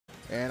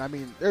And, I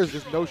mean, there's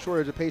just no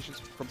shortage of patience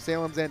from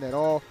Salem's end at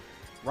all.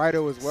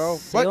 Raito as well.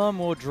 Salem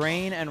will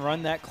drain and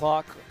run that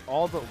clock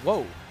all the –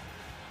 whoa.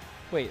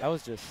 Wait, I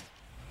was just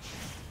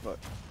 – But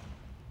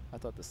I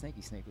thought the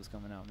snaky snake was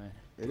coming out, man.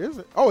 it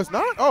isn't. Oh, it's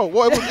not? Oh,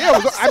 well, it was, yeah,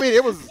 it was, I mean,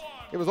 it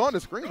was on the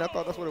screen. I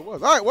thought that's what it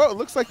was. All right, well, it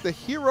looks like the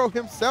hero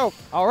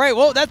himself. All right,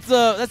 well, that's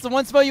the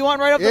one spell you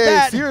want right off the bat.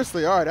 Yeah,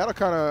 seriously. All right, that'll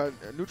kind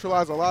of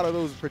neutralize a lot of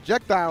those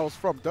projectiles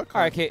from Duck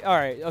Hunt. All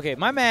right, okay.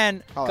 My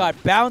man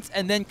got bounce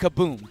and then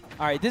kaboom.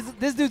 All right,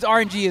 this dude's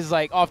RNG is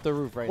like off the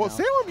roof right now. Well,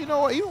 Salem, you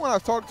know what? Even when I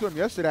was talking to him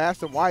yesterday, I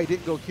asked him why he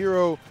didn't go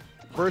hero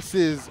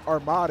versus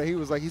Armada. He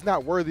was like, he's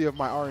not worthy of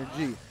my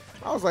RNG.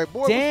 I was like,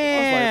 boy,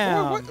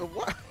 damn. I was like, boy,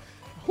 what?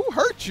 Who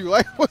hurt you?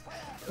 Like, what?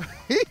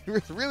 He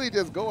was really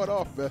just going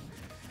off, man.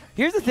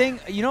 Here's the thing,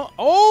 you know.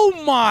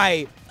 Oh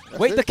my!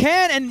 Wait, the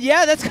can and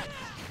yeah, that's.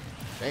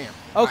 Damn.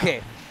 Okay.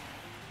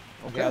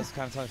 Wow. Okay, I was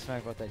kind of talking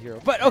smack about that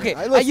hero, but okay.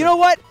 Right, you know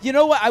what? You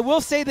know what? I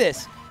will say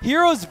this: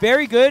 Hero's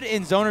very good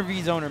in zoner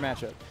v zoner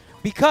matchup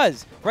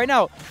because right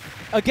now,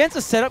 against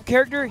a setup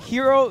character,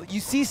 Hero, you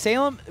see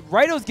Salem.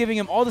 Raito's giving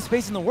him all the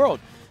space in the world.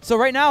 So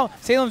right now,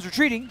 Salem's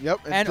retreating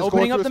and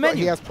opening up the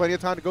menu. He has plenty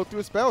of time to go through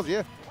his spells,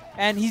 yeah.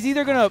 And he's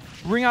either going to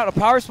bring out a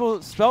power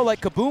spell like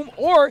Kaboom,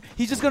 or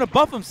he's just going to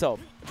buff himself.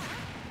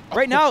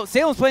 Right now,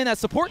 Salem's playing that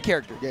support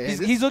character. Yeah,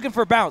 he's looking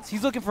for bounce.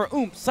 He's looking for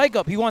oomph, psych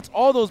up. He wants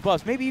all those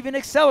buffs, maybe even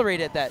accelerate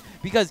at that.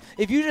 Because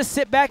if you just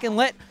sit back and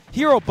let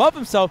Hero buff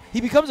himself,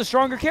 he becomes a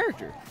stronger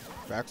character.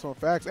 Facts on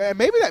facts. And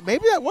maybe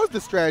that was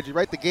the strategy,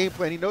 right? The game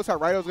plan. He knows how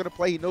Raito's going to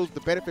play. He knows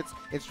the benefits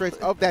and strengths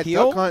of that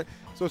Duck Hunt.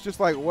 So it's just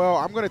like, well,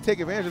 I'm going to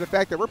take advantage of the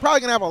fact that we're probably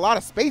going to have a lot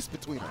of space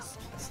between us.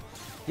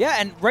 Yeah,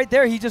 and right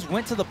there, he just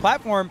went to the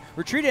platform,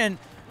 retreated, and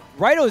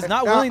Raito is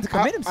not willing to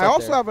commit himself. I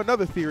also have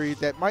another theory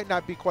that might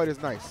not be quite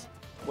as nice.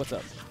 What's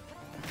up?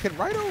 Can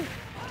Raito,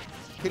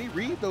 can he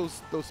read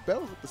those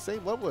spells at the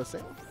same level as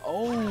Salem?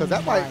 Oh, because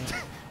that might,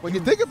 when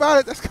you think about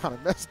it, that's kind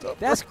of messed up.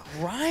 That's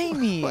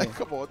grimy. Like,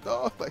 come on,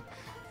 dog. Like,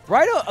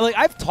 Raito, like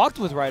I've talked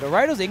with Raito.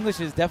 Raito's English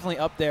is definitely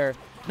up there.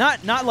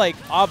 Not like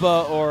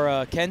Abba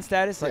or Ken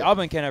status. Like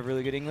Abba and Ken have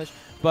really good English.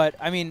 But,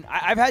 I mean,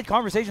 I've had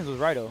conversations with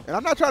Raito. And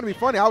I'm not trying to be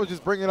funny. I was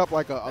just bringing up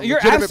like a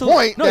legitimate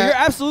point. No, you're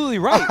absolutely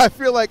right. I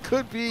feel like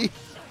could be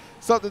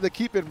something to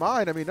keep in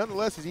mind. I mean,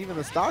 nonetheless, he's even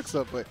the stocks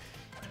up. But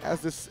as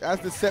this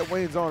set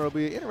wanes on, it'll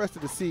be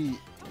interesting to see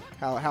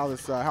how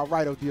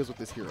Raito deals with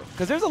this hero.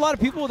 Because there's a lot of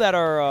people that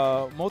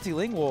are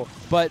multilingual,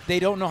 but they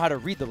don't know how to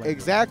read the language.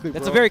 Exactly,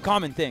 That's a very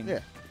common thing.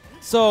 Yeah.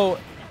 So,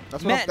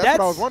 that's what I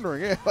was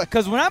wondering. Yeah.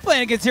 Because when I'm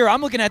playing against Hero,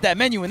 I'm looking at that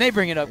menu when they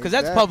bring it up because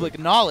that's public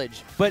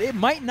knowledge. But it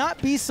might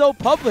not be so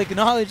public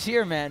knowledge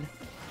here, man.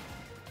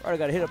 Raito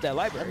got to hit up that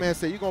library. That man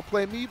said, you going to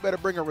play me? You better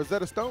bring a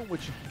Rosetta Stone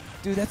with you.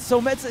 Dude, that's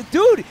so messy.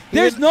 Dude,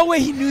 there's no way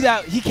he knew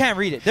that. He can't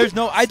read it.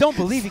 I don't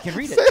believe he can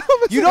read it.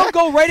 You don't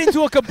go right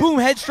into a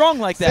kaboom headstrong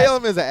like that.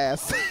 Salem is an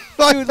ass.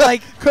 Dude,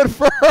 like,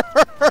 confirm.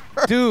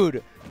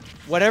 Dude,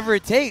 whatever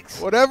it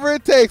takes. Whatever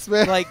it takes,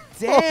 man. Like,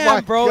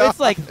 damn, bro. God. It's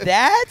like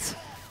that?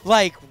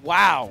 Like,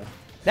 wow.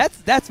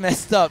 That's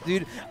messed up,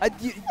 dude.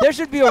 There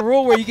should be a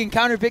rule where you can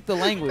counterpick the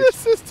language.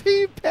 This is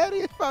Team Petty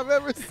if I've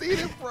ever seen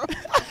it, bro.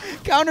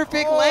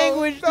 Counterpick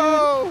language,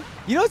 dude.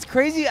 You know what's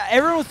crazy?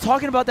 Everyone was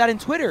talking about that in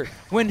Twitter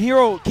when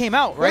Hero came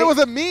out, right? It was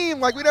a meme.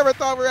 Like, we never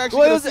thought we were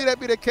actually going to see that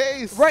be the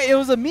case. Right, it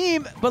was a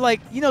meme, but,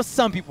 like, you know,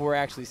 some people were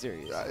actually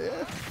serious.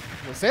 Yeah.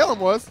 Well, Salem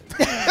was.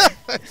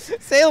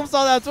 Salem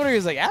saw that on Twitter. He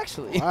was like,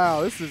 actually.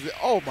 Wow, this is,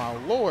 oh, my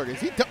Lord.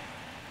 Is he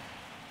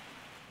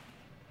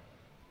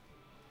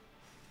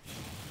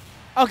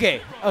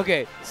Okay,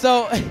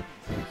 so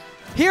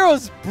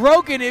Hero's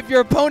broken if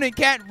your opponent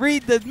can't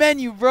read the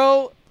menu,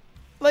 bro.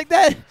 Like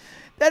that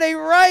ain't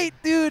right,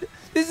 dude.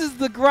 This is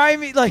the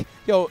grimy, like,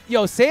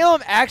 yo,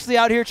 Salem actually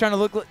out here trying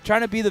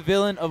to be the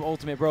villain of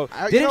Ultimate, bro.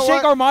 Didn't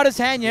shake Armada's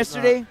hand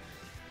yesterday.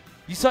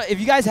 You saw, if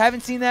you guys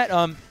haven't seen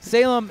that,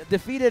 Salem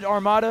defeated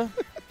Armada,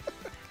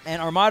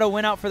 and Armada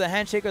went out for the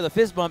handshake or the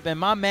fist bump, and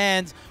my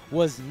man's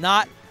was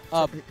not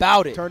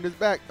about it. Turned his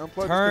back,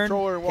 unplugged his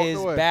controller, and walked away.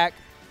 Turned his back.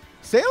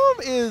 Salem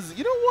is,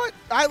 you know what?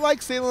 I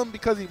like Salem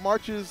because he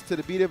marches to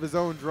the beat of his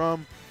own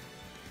drum.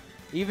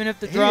 Even if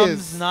the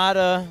drum's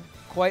not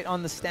quite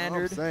on the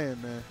standard. I'm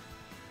saying, man.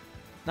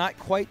 Not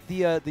quite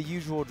the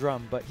usual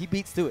drum, but he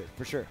beats to it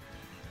for sure.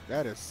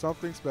 That is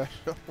something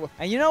special.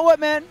 And you know what,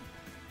 man?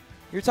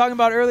 You're talking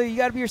about earlier, you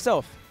got to be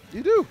yourself.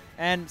 You do.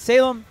 And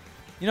Salem,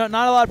 you know,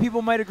 not a lot of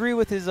people might agree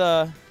with his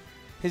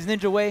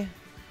ninja way,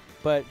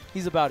 but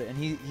he's about it, and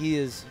he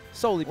is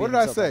solely being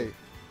himself. What did I say?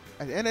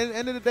 At the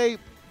end of the day,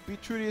 be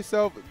true to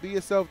yourself, be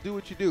yourself, do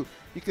what you do.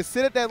 You can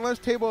sit at that lunch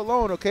table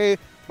alone, okay?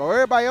 But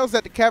everybody else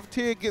at the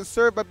cafeteria getting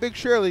served by Big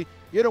Shirley,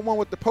 you're the one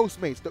with the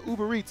Postmates, the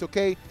Uber Eats,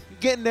 okay? You're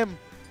getting them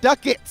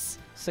ducats.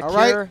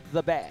 Secure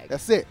the bag.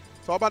 That's it.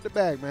 It's all about the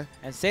bag, man.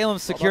 And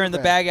Salem's securing the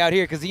bag out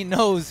here because he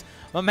knows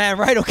my man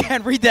Raito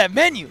can't read that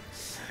menu.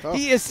 Oh.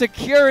 He is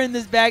securing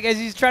this bag as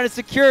he's trying to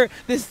secure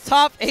this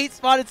top 8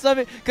 spotted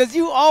summit because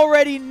you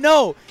already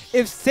know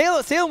if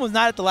Salem was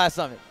not at the last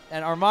summit.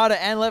 And Armada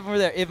and Levin were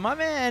there. If my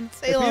man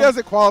Salem, if he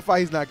doesn't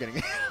qualify, he's not getting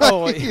it.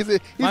 Oh, he's in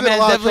a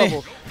lot of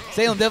trouble.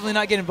 Salem definitely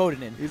not getting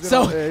voted in.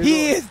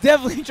 He is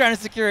definitely trying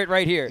to secure it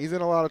right here. He's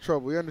in a lot of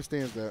trouble. He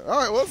understands that. All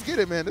right, well, let's get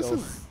it, man. This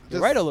is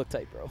just, Raito look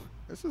tight, bro.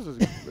 This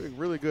is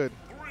really good.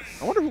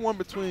 I wonder who won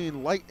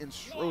between Light and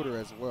Schroeder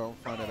as well.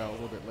 Find that out a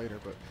little bit later.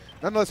 But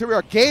nonetheless, here we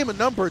are, game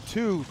number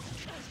 2.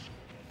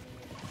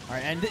 All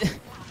right, and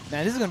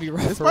man, this is gonna be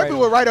rough. This might be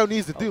what Raito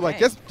needs to do. Like,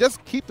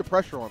 just keep the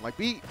pressure on. Like,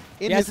 be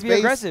in his He has to be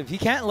aggressive. He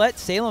can't let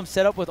Salem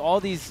set up with all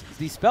these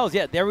spells.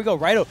 Yeah, there we go.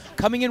 Raito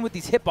coming in with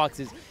these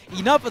hitboxes.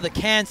 Enough of the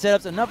can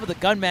setups. Enough of the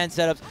gunman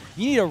setups.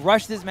 You need to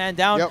rush this man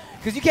down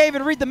because you can't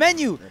even read the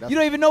menu. Yeah, you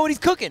don't even know what he's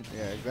cooking.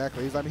 Yeah,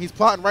 exactly. He's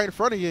plotting right in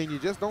front of you, and you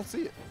just don't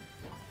see it.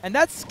 And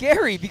that's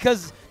scary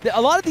because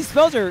a lot of these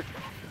spells are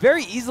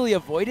very easily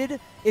avoided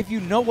if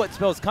you know what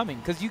spell's coming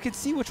because you can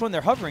see which one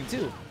they're hovering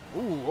to.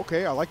 Ooh,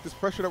 okay. I like this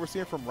pressure that we're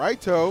seeing from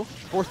Raito.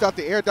 Forced out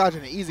the air dodge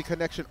and an easy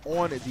connection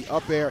on the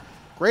up air.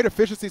 Great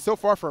efficiency so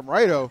far from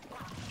Raito.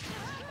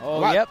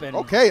 Oh, wow. Yep. And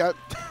okay.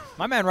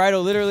 My man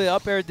Raito literally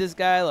up aired this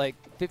guy like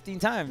 15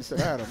 times.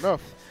 I had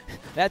enough.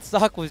 That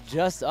stock was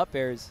just up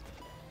airs.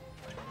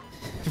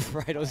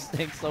 Raito's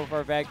staying so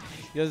far back.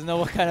 He doesn't know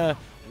what kind of...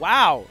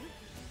 Wow.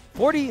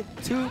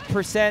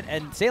 42%,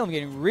 and Salem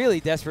getting really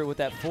desperate with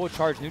that full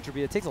charge neutral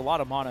beat. It takes a lot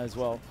of mana as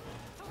well.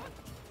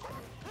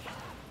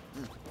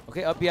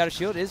 Okay, up B out of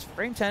shield is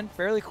frame 10,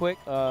 fairly quick.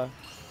 Oh,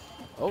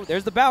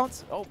 there's the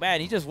bounce. Oh,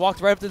 man, he just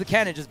walked right up to the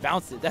cannon and just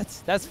bounced it.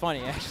 That's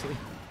funny, actually.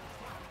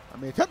 I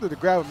mean, attempted to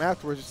grab him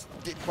afterwards,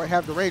 just didn't quite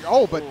have the range.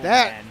 Oh, but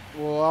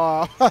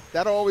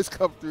that'll always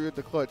come through at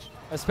the clutch.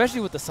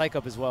 Especially with the psych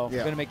up as well. Yeah.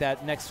 We're going to make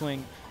that next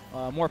swing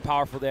more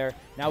powerful there.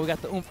 Now we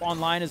got the oomph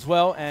online as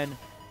well, and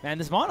man,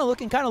 this mana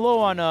looking kind of low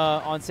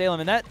on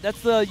Salem, and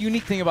that's the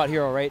unique thing about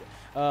Hero, right?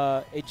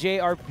 A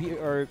JRP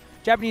or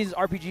Japanese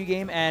RPG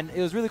game, and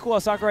it was really cool how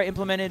Sakurai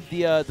implemented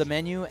the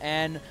menu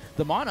and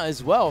the mana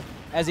as well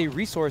as a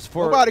resource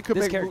for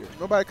this character.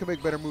 Nobody could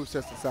make better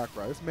movesets than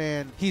Sakurai. This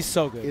man, he's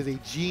so good. Is a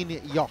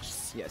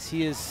genius. Yes,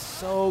 he is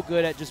so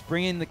good at just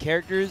bringing the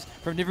characters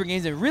from different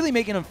games and really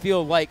making them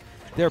feel like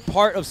they're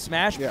part of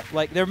Smash. Yeah.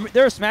 Like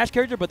they're a Smash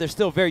character, but they're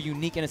still very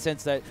unique in a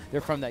sense that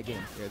they're from that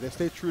game. Yeah, they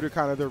stay true to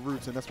kind of their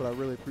roots, and that's what I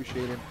really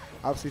appreciate. And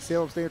obviously,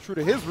 Salem staying true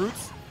to his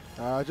roots.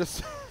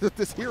 Just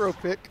this hero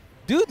pick.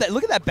 Dude,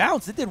 look at that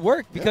bounce. It did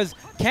work because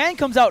Can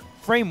comes out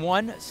frame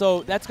 1,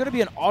 so that's going to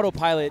be an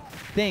autopilot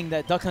thing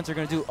that Duck Hunts are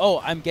going to do. Oh,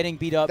 I'm getting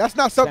beat up. That's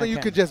not something you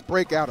could just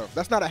break out of.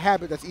 That's not a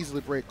habit that's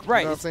easily break.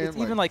 Right. You know what I'm saying? It's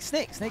even like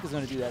Snake. Snake is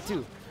going to do that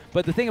too.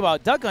 But the thing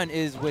about Duck Hunt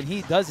is when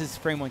he does his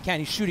frame 1 Can,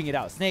 he's shooting it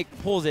out. Snake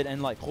pulls it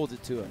and like holds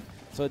it to him.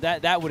 So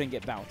that wouldn't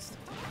get bounced.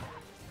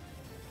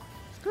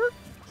 Skirt.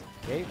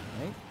 Okay,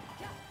 right.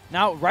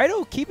 Now,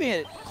 Raito keeping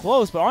it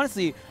close, but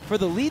honestly, for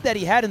the lead that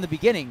he had in the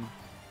beginning,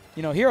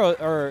 you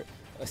know,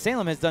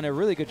 Salem has done a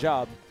really good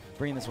job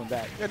bringing this one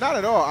back. Yeah, not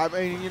at all. I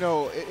mean, you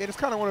know, it's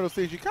kind of one of those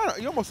things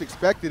you almost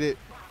expected it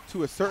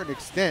to a certain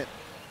extent.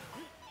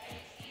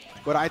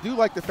 But I do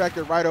like the fact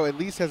that Raito at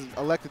least has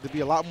elected to be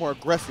a lot more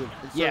aggressive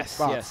in certain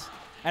spots. Yes,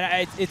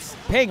 and it's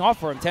paying off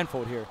for him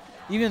tenfold here.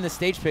 Even in the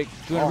stage pick,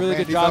 doing a really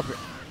good job.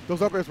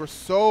 Those up airs were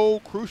so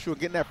crucial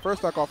getting that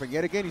first stock off, and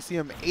yet again you see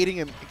him aiding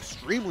him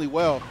extremely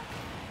well.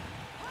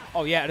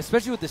 Oh, yeah, and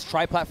especially with this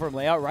tri-platform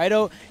layout,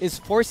 Raito is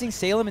forcing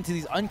Salem into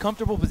these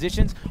uncomfortable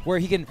positions where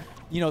he can,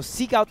 you know,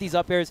 seek out these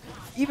up airs,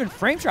 even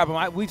frame trap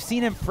him. We've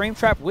seen him frame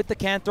trap with the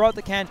can, throw out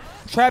the can,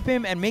 trap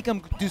him, and make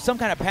him do some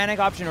kind of panic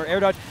option or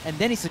air dodge, and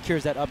then he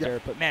secures that up air.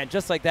 But, man,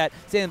 just like that,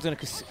 Salem's going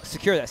to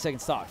secure that second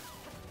stock.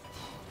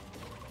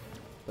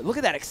 But look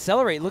at that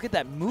accelerate. Look at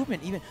that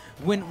movement. Even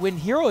when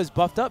Hero is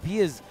buffed up, he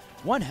is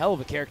one hell of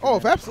a character. Oh,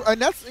 absolutely.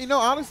 And that's, you know,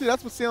 honestly,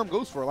 that's what Salem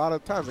goes for a lot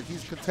of times. Like,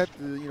 he's content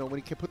to, you know, when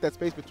he can put that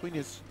space between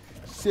his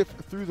sift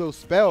through those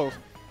spells,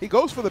 he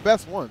goes for the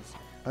best ones.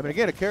 I mean,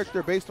 again, a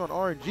character based on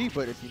RNG,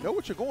 but if you know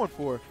what you're going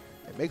for,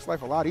 it makes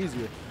life a lot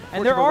easier.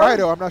 And there are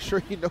Raito, I'm not sure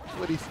he knows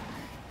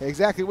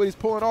exactly what he's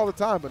pulling all the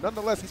time, but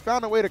nonetheless, he's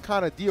found a way to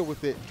kind of deal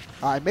with it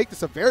and make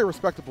this a very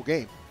respectable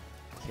game.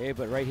 Okay,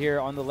 but right here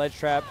on the ledge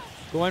trap,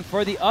 going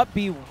for the up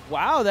B.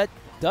 Wow, that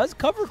does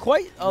cover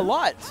quite a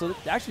lot, so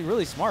that's actually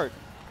really smart.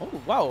 Oh,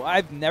 wow,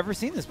 I've never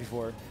seen this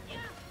before.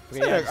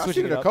 Okay, I've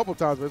seen it a couple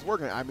times, but it's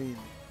working. I mean,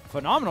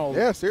 phenomenal.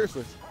 Yeah,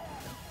 seriously.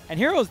 And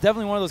Hero is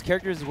definitely one of those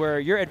characters where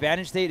your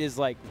advantage state is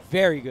like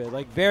very good,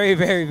 like very,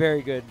 very,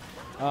 very good.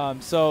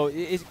 So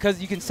because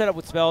you can set up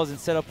with spells and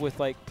set up with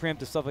like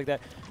preemptive stuff like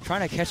that.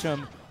 Trying to catch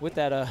him with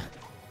that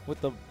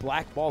with the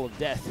black ball of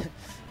death.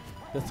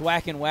 The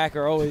thwack and whack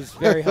are always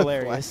very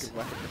hilarious.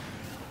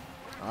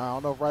 I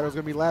don't know if Raito's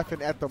gonna be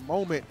laughing at the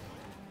moment.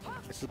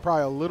 This is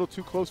probably a little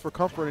too close for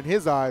comfort in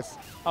his eyes.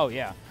 Oh,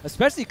 yeah.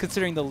 Especially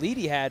considering the lead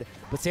he had.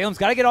 But Salem's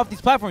got to get off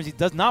these platforms. He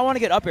does not want to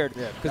get up aired.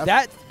 Because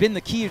that's been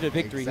the key to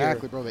victory here.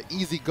 Exactly, bro. The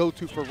easy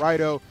go-to for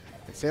Raito.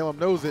 And Salem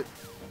knows it.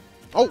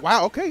 Oh,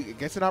 wow. Okay.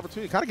 Gets an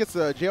opportunity. Kind of gets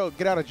a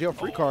get out of jail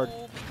free card.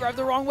 Grabbed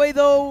the wrong way,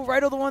 though.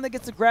 Raito the one that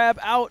gets the grab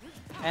out.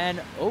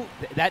 And,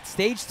 that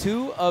stage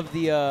 2 of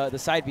the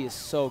side B is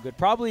so good.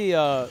 Probably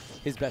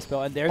his best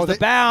spell. And there's the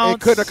bounce.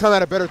 It couldn't have come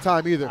at a better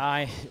time either.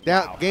 Wow.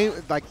 Down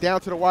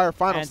to the wire,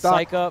 final and stop.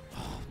 Psych up.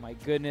 Oh, my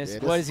my goodness.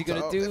 Yeah, What is he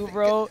going to do,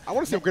 bro? I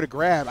want to see him get a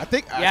grab. I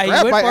think Yeah, he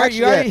grab went might for it.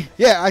 You already...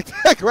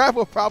 I grab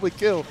will probably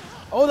kill.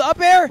 Oh, the up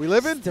air. We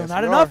living? Still Yes,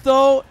 not we enough, are.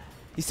 though.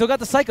 He still got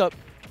the psych up.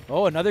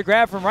 Oh, another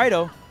grab from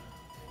Raito.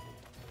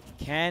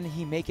 Can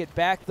he make it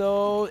back,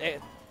 though?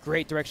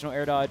 Great directional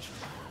air dodge.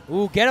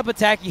 Ooh, get up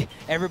attack.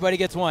 Everybody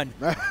gets one.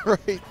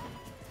 Right.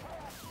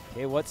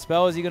 Okay, what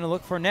spell is he going to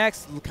look for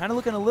next? Kind of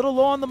looking a little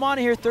low on the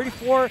mana here.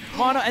 34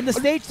 mana. And the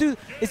stage 2.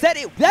 Is that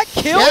it? That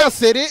kill?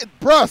 Yes, it is.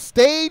 Bruh,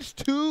 stage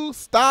 2,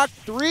 stock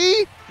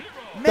 3.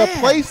 Man. The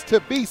place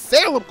to be.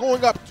 Salem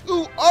going up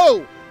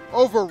 2-0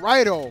 over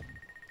Raito.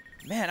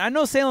 Man, I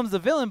know Salem's the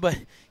villain, but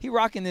he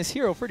rocking this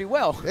hero pretty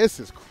well. This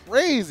is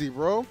crazy,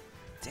 bro.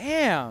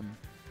 Damn.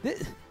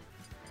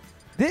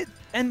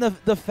 And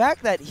the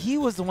fact that he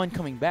was the one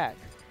coming back.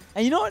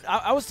 And you know what?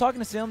 I was talking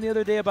to Salem the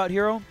other day about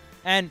Hero,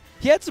 and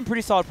he had some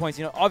pretty solid points.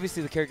 You know,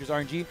 obviously the character's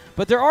RNG,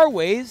 but there are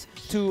ways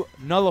to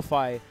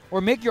nullify or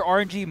make your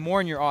RNG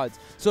more in your odds.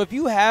 So if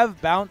you have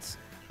bounce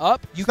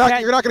up, you're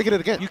not going to get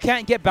it again. You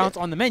can't get bounce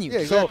on the menu. Yeah,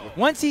 exactly. So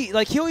once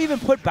he'll even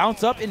put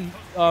bounce up in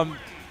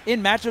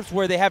matchups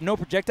where they have no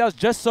projectiles,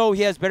 just so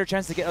he has better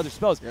chance to get other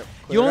spells. Yep,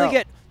 you only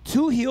get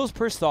 2 heals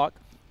per stock,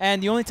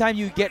 and the only time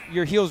you get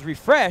your heals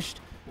refreshed,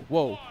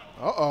 whoa.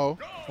 Uh-oh.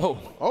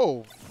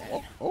 Oh,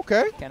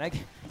 okay. Can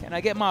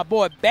I get my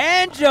boy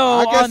Banjo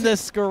on the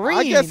screen?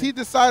 I guess he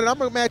decided I'm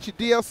going to match you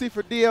DLC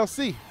for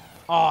DLC.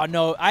 Oh,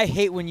 no. I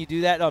hate when you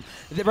do that.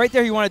 Right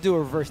there, you want to do a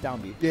reverse down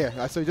B.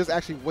 Yeah, so he just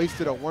actually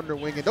wasted a Wonder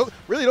Wing. And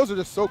those are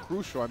just so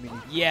crucial. I mean,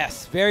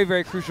 yes, very,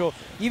 very crucial.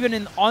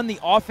 Even on the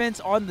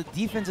offense, on the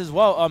defense as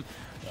well.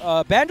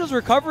 Banjo's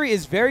recovery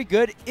is very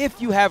good if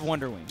you have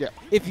Wonder Wing. Yeah.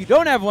 If you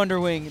don't have Wonder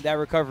Wing, that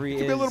recovery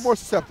is a little more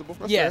susceptible.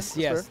 That's yes.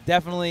 fair.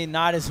 Definitely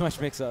not as much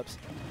mix-ups.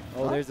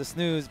 Oh, there's the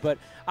snooze. But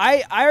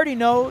I already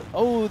know.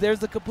 Oh, there's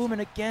the kaboom.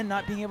 And again,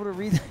 not being able to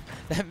read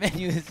that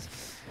menu is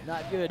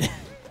not good.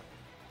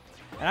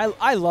 And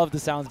I love the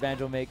sounds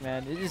Banjo make,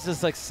 man. It's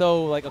just like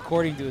so like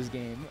according to his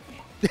game.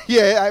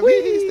 Yeah, I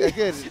mean,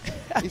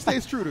 he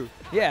stays true to.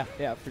 Yeah,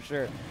 for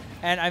sure.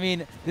 And I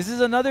mean, this is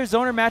another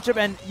zoner matchup,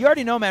 and you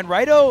already know, man.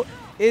 Raito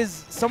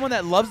is someone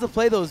that loves to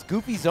play those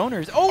goofy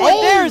zoners. Oh,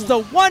 and there's the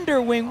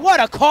Wonder Wing.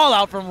 What a call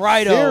out from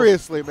Raito.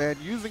 Seriously, man,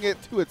 using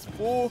it to its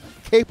full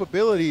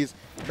capabilities.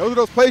 Those are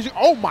those plays.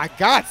 Oh my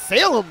God,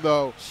 Salem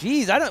though.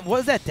 Jeez, what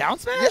was that down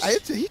smash?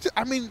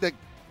 Yeah,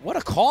 what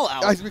a call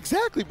out.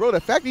 Exactly, bro.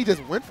 The fact that he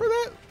just went for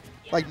that,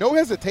 like no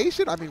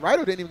hesitation. I mean, Raito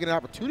didn't even get an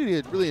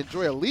opportunity to really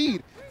enjoy a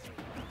lead.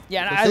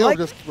 Yeah, and I like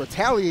just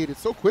retaliated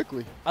so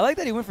quickly. I like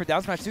that he went for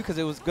down smash too, because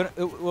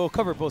it will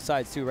cover both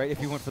sides too, right? If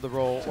he went for the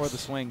roll or the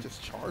swing.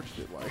 Just charged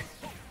it like.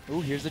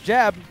 Ooh, here's the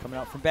jab coming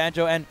out from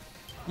Banjo, and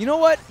you know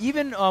what?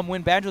 Even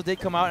when Banjo did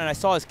come out and I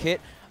saw his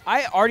kit,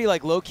 I already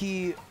like low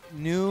key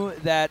knew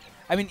that.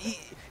 I mean,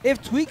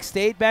 if Tweak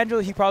stayed Banjo,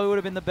 he probably would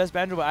have been the best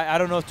Banjo. But I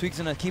don't know if Tweak's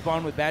gonna keep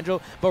on with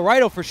Banjo. But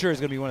Raito for sure is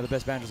gonna be one of the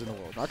best Banjos in the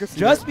world. I can see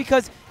just that.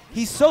 Because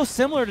he's so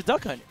similar to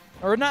Duck Hunt.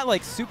 Or not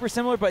like super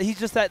similar, but he's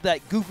just that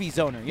goofy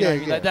zoner. You know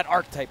what I mean? That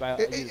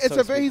archetype.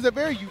 He's a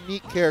very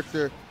unique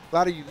character. A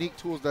lot of unique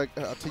tools to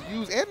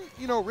use, and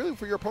really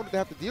for your opponent to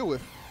have to deal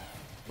with.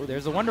 Well,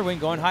 there's the Wonder Wing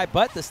going high,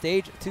 but the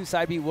stage 2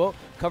 side B will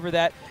cover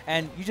that,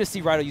 and you just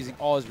see Raito using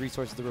all his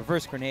resources. The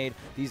reverse grenade,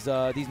 these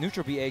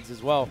neutral B eggs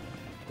as well.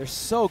 They're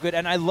so good,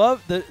 and I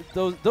love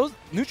those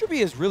neutral B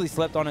is really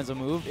slept on as a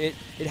move. It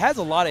has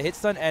a lot of hit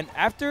stun, and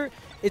after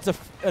its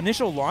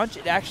initial launch,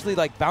 it actually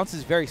like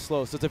bounces very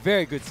slow, so it's a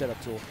very good setup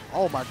tool.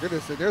 Oh my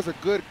goodness, and there's a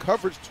good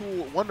coverage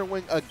tool. Wonder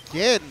Wing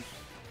again,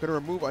 gonna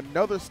remove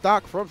another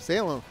stock from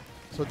Salem.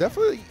 So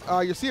definitely,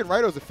 you're seeing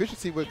Raito's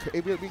efficiency with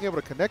being able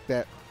to connect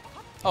that.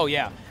 Oh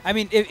yeah, I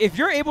mean, if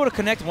you're able to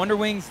connect Wonder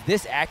Wings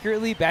this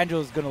accurately,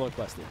 Banjo's gonna look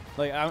busted.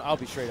 Like I'll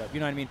be straight up,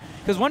 you know what I mean?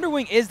 Because Wonder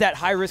Wing is that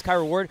high risk, high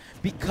reward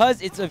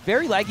because it's a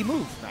very laggy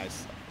move.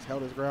 Nice. He's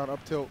held his ground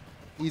up tilt,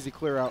 easy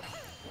clear out.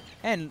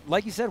 And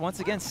like you said, once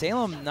again,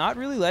 Salem not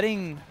really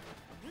letting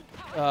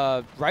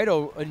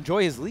Raito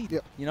enjoy his lead.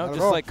 Yep, you know,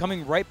 just like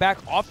coming right back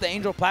off the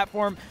Angel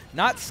platform,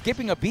 not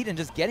skipping a beat and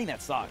just getting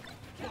that stock.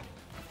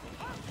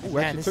 Ooh,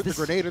 actually took the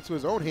grenade into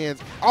his own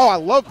hands. Oh, I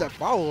love that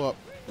follow-up.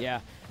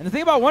 Yeah, and the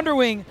thing about Wonder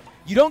Wing,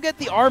 you don't get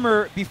the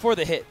armor before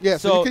the hit. Yeah,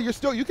 so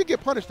you can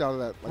get punished out of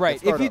that. Like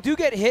right. If you do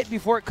get hit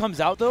before it comes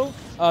out, though,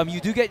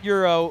 you do get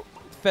your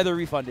feather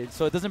refunded,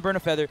 so it doesn't burn a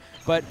feather,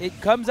 but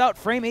it comes out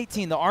frame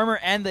 18. The armor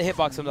and the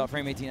hitbox comes out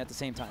frame 18 at the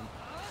same time.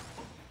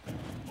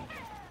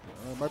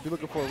 Might be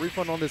looking for a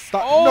refund on this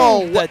stock.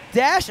 Oh, no, the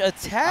dash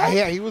attack.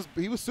 Yeah, he was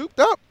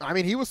souped up. I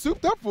mean, he was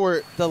souped up for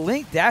it. The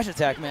Link dash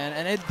attack, man,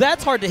 and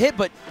that's hard to hit.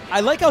 But I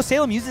like how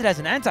Salem uses it as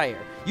an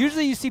anti-air.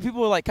 Usually, you see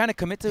people like kind of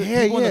commit to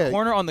people in the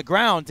corner on the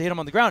ground to hit them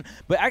on the ground,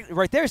 but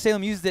right there,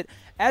 Salem used it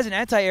as an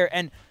anti-air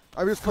and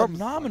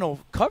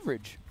phenomenal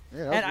coverage.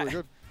 Yeah, that was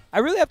really good. I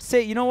really have to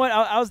say, you know what?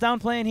 I was down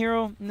playing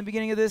Hero in the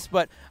beginning of this,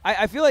 but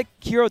I feel like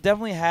Hero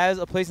definitely has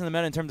a place in the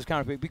meta in terms of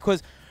counter pick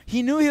because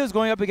he knew he was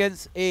going up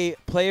against a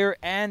player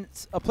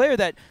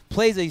that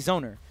plays a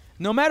zoner.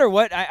 no matter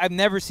what, I've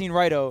never seen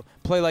Raito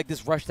play like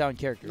this rushdown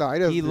character. No, he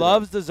doesn't. He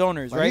loves the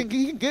zoners, like, right?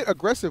 He can get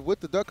aggressive with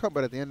the duck hunt,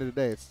 but at the end of the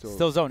day, it's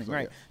still zoning,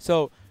 right? Yeah.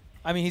 So,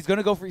 I mean, he's going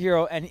to go for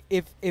hero, and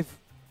if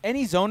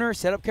any zoner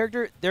setup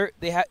character,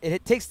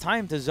 it takes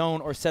time to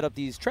zone or set up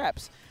these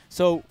traps.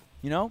 So,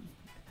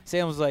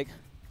 Salem was like,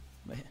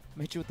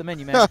 hit you with the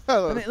menu, man.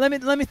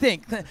 let me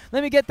think.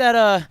 Let me get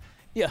that.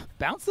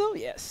 Bounce though.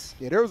 Yes.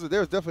 Yeah, there was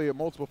definitely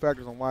multiple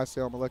factors on why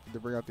Salem elected to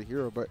bring out the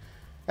hero. But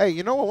hey,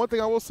 you know what? One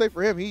thing I will say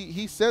for him,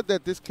 he said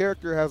that this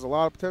character has a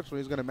lot of potential.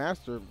 He's going to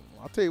master.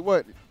 I'll tell you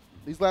what.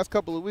 These last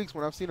couple of weeks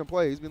when I've seen him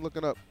play, he's been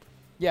looking up.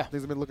 Yeah.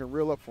 Things have been looking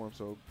real up for him.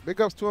 So big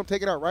ups to him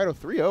taking out Raito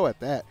 3-0 at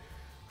that,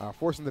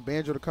 forcing the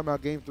Banjo to come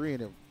out game 3,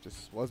 and it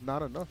just was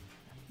not enough.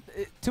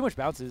 Too much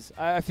bounces.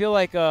 I feel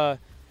like I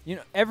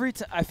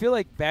feel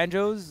like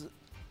Banjo's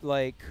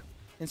like.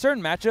 In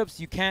certain matchups,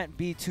 you can't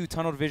be too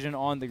tunnel vision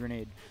on the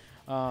grenade.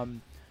 I've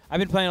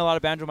been playing a lot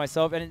of Banjo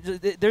myself, and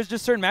there's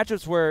just certain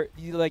matchups where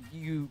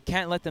you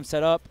can't let them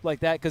set up like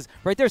that, because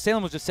right there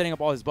Salem was just setting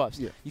up all his buffs.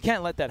 Yeah. You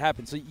can't let that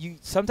happen. So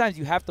sometimes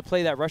you have to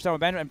play that rush down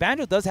with Banjo, and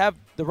Banjo does have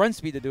the run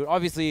speed to do it.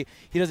 Obviously,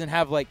 he doesn't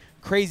have like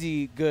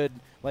crazy good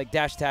like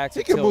dash attacks.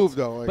 He can move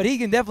though, but he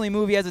can definitely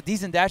move. He has a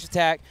decent dash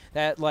attack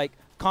that like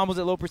combos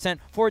at low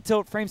percent, forward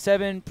tilt, frame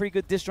 7, pretty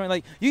good disjoint.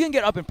 Like, you can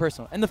get up in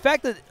personal. And the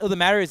fact of the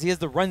matter is he has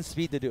the run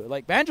speed to do it.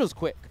 Like, Banjo's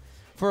quick.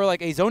 For,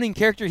 like, a zoning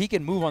character, he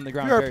can move on the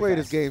ground very fast. If you ever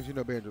played fast. his games, you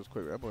know Banjo's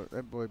quick.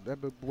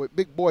 That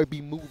big boy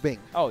be moving.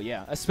 Oh,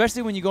 yeah.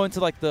 Especially when you go into,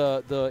 like,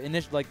 the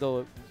initial, like,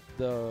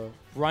 the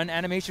run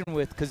animation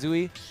with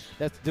Kazooie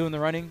that's doing the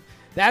running.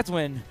 That's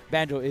when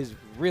Banjo is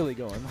really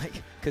going.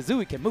 Like,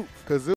 Kazooie can move.